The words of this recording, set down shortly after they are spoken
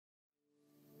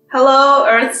Hello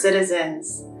Earth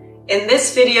citizens! In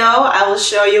this video, I will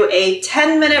show you a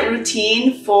 10-minute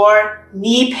routine for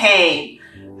knee pain.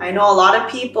 I know a lot of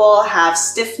people have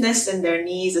stiffness in their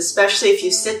knees, especially if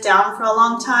you sit down for a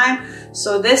long time.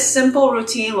 So this simple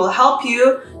routine will help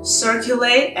you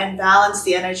circulate and balance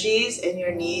the energies in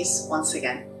your knees once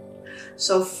again.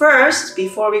 So first,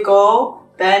 before we go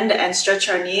bend and stretch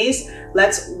our knees,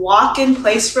 let's walk in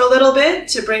place for a little bit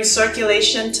to bring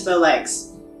circulation to the legs.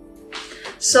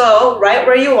 So right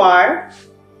where you are,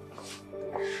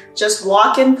 just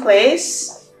walk in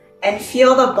place and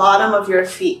feel the bottom of your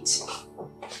feet.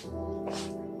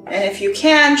 And if you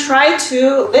can, try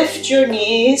to lift your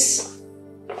knees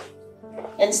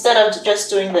instead of just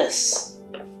doing this.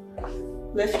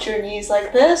 Lift your knees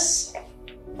like this,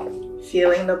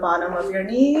 feeling the bottom of your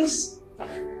knees.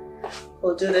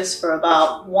 We'll do this for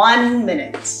about 1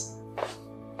 minute.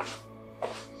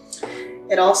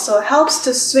 It also helps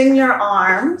to swing your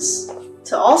arms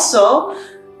to also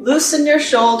loosen your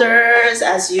shoulders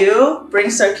as you bring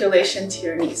circulation to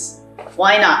your knees.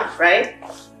 Why not, right?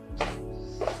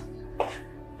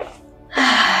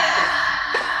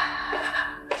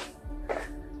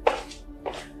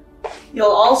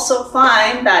 You'll also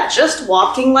find that just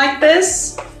walking like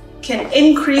this can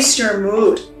increase your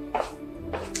mood.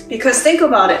 Because think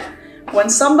about it, when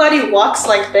somebody walks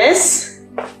like this,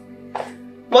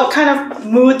 what kind of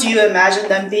mood do you imagine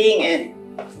them being in?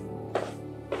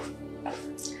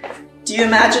 Do you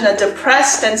imagine a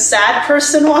depressed and sad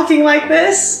person walking like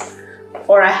this?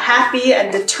 Or a happy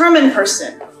and determined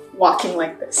person walking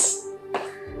like this?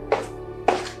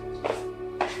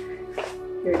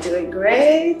 You're doing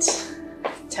great.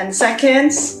 10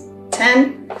 seconds.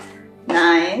 10,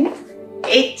 9,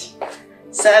 8,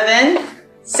 7,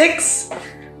 6,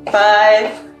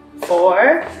 5,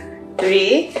 4,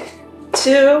 3,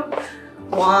 2,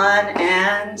 1,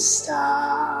 and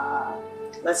stop.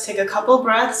 Let's take a couple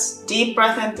breaths. Deep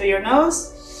breath in through your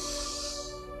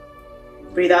nose.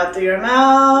 Breathe out through your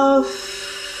mouth.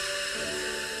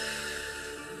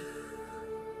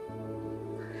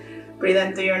 Breathe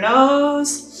in through your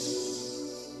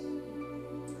nose.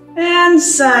 And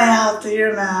sigh out through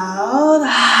your mouth.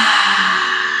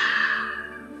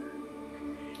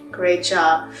 Great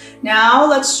job. Now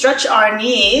let's stretch our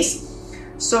knees.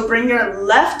 So bring your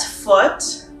left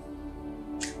foot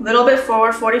a little bit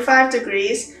forward, 45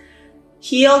 degrees.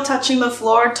 Heel touching the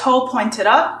floor, toe pointed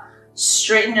up.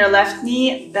 Straighten your left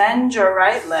knee, bend your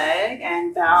right leg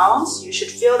and bounce. You should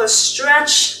feel the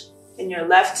stretch in your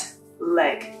left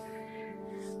leg.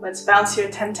 Let's bounce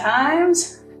here 10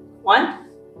 times. 1,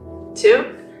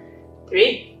 2,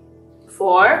 3,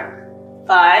 4,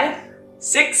 5,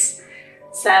 6,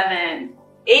 7,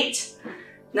 8,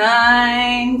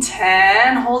 9,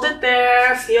 10. Hold it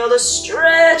there. Feel the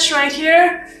stretch right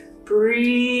here.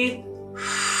 Breathe.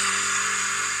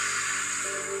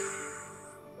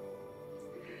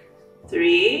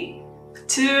 3,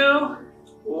 2,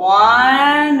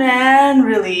 1, and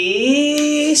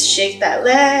release. Shake that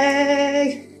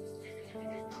leg.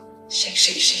 Shake,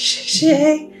 shake, shake, shake,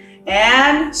 shake.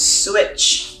 And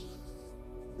switch.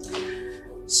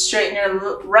 Straighten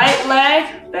your right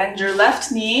leg, bend your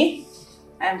left knee,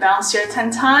 and bounce here 10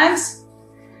 times.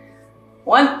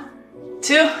 1,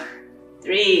 2,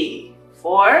 3,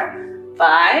 4,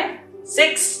 5,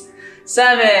 6,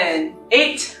 7,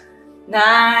 8,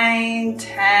 9,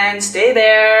 10. Stay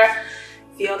there.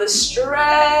 Feel the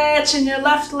stretch in your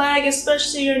left leg,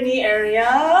 especially your knee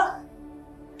area.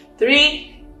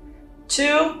 3,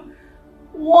 2,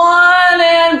 1,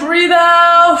 and breathe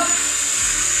out.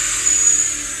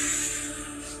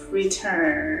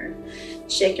 Return.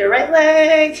 Shake your right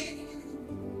leg.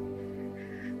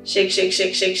 Shake, shake,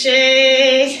 shake, shake,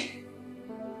 shake.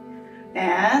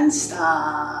 And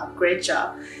stop. Great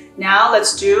job. Now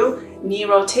let's do knee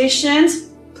rotations.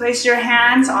 Place your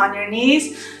hands on your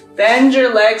knees. Bend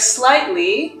your legs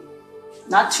slightly.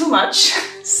 Not too much.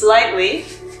 Slightly.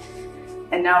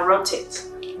 And now rotate.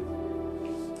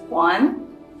 1,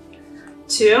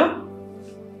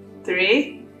 2,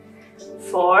 3,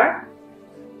 4,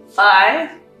 5,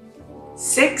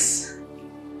 6,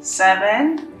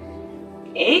 7,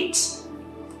 8,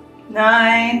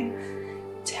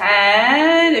 9,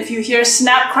 10. If you hear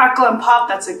snap, crackle, and pop,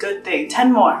 that's a good thing.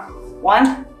 10 more.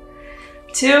 1,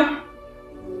 2,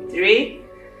 3,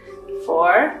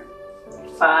 4,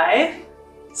 5,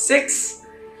 6,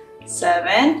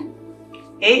 7,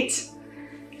 8,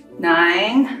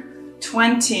 9,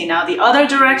 20. Now the other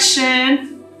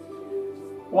direction.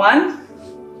 1,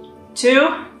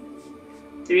 2,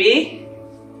 3,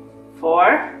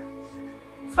 4,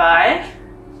 5,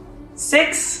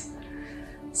 6,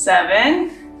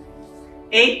 7,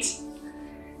 8,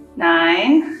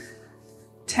 9,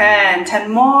 10.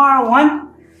 10 more.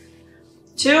 1,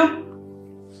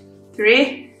 2,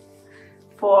 3,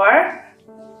 4,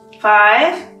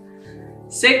 5,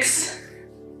 6,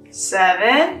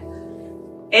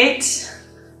 7, 8,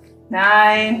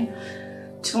 9,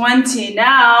 20.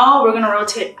 Now we're gonna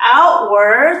rotate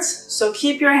outwards. So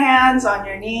keep your hands on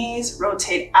your knees,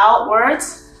 rotate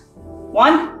outwards.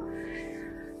 1,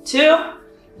 2,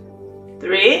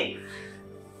 3,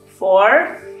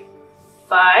 4,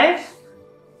 5,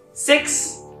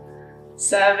 6,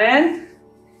 7,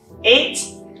 8,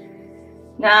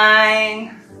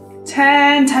 9,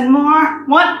 10. 10 more.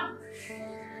 1,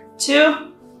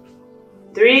 2,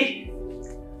 3,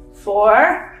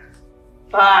 4,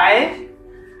 5,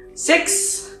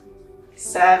 6,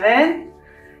 7,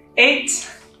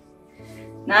 8,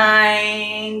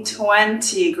 9,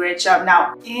 20. Great job.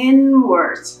 Now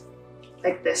inwards,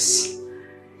 like this.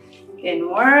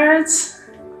 Inwards.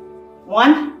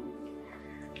 1,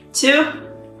 2,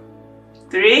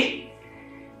 3,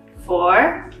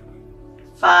 4,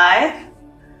 5,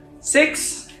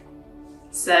 6,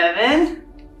 7,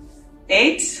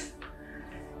 8,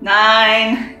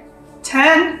 9,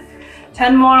 10.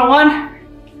 10 more. 1,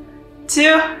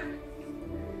 2,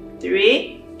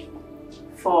 3,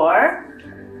 4,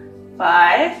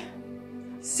 5,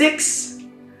 6,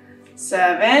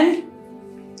 7,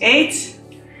 8,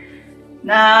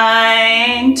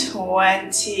 9,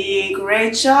 20.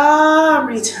 Great job.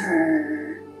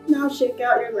 Return. Now shake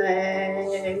out your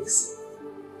legs.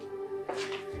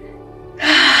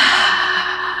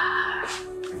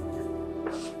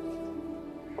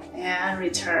 And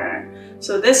return.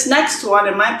 So this next one,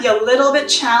 it might be a little bit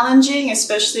challenging,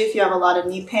 especially if you have a lot of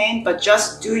knee pain, but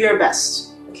just do your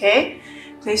best, okay?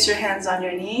 Place your hands on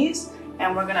your knees,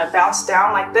 and we're gonna bounce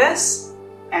down like this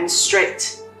and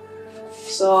straight.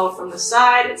 So from the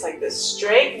side, it's like this,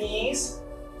 straight knees,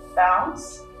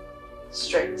 bounce,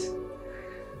 straight.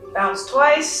 Bounce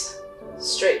twice,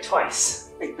 straight twice,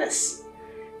 like this.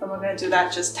 And we're gonna do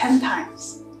that just 10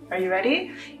 times. Are you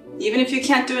ready? Even if you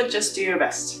can't do it, just do your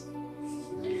best.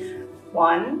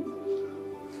 1,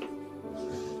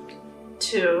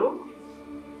 2,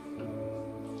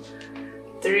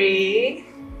 3,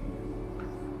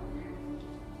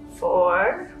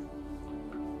 4,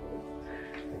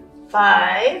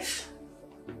 5,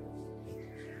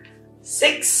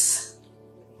 6,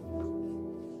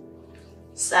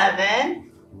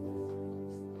 7,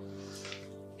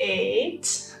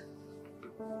 8,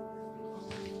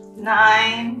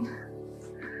 9,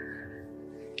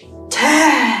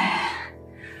 10.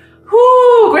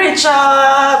 Woo, great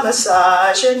job.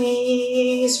 Massage your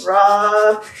knees,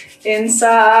 rub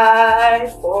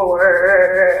inside,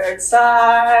 forward,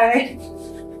 side,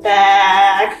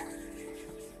 back,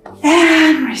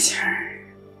 and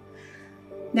return.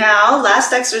 Now,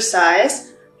 last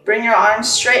exercise. Bring your arms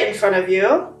straight in front of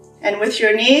you, and with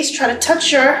your knees, try to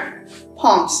touch your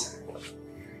palms,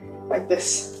 like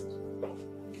this.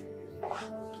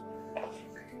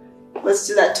 Let's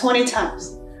do that 20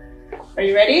 times. Are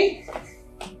you ready?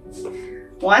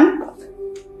 1,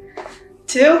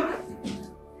 2,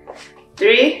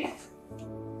 3,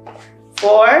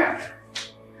 4,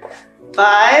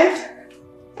 5,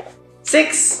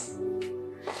 6,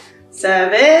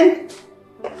 7,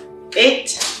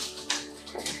 8,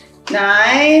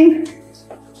 9,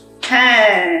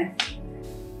 10.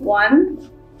 1,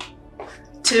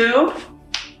 2,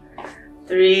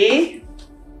 3,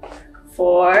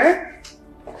 4,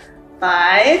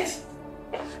 5,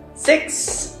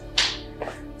 6,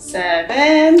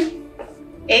 7,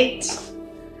 8,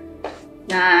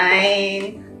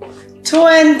 9,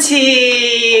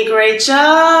 20. Great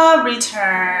job.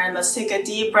 Return. Let's take a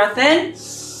deep breath in.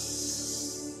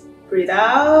 Breathe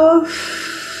out.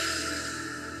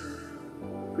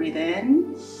 Breathe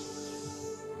in.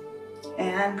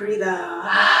 And breathe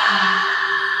out.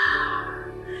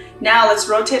 Now let's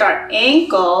rotate our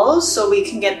ankles so we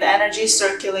can get the energy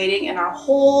circulating in our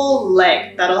whole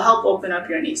leg. That'll help open up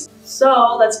your knees.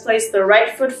 So let's place the right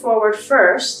foot forward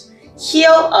first.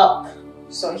 Heel up.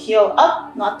 So heel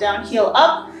up, not down, heel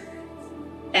up.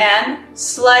 And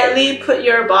slightly put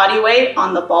your body weight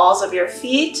on the balls of your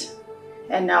feet.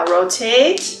 And now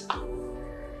rotate.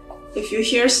 If you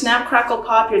hear snap, crackle,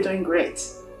 pop, you're doing great.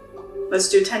 Let's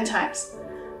do 10 times.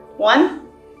 1,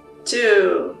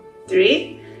 2,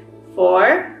 3,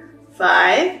 4,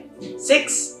 5,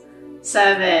 6,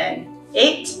 7,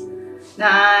 8,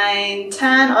 9,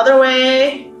 10. Other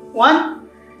way. 1,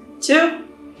 2,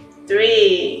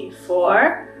 3,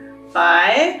 4,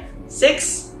 5,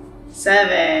 6,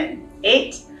 7,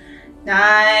 8,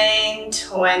 9,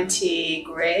 20.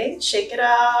 Great. Shake it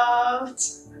out.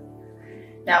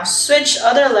 Now switch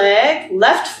other leg,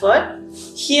 left foot,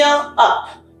 heel up.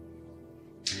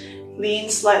 Lean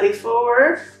slightly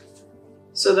forward.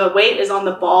 So the weight is on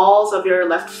the balls of your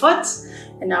left foot.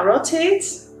 And now rotate.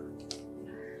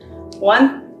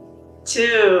 1,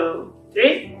 2,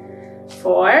 3,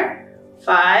 4,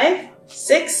 5,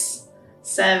 6,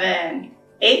 7,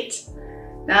 8,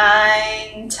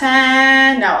 9,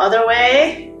 10. Now other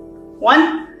way.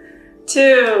 1,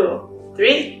 2,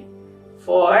 3,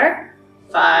 4,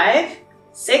 5,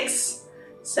 6,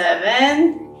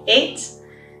 7, 8,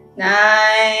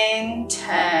 9,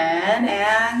 10,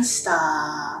 and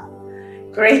stop.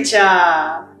 Great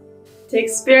job. To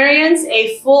experience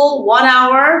a full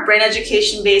 1-hour brain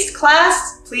education-based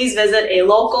class, please visit a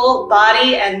local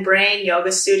body and brain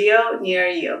yoga studio near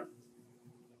you.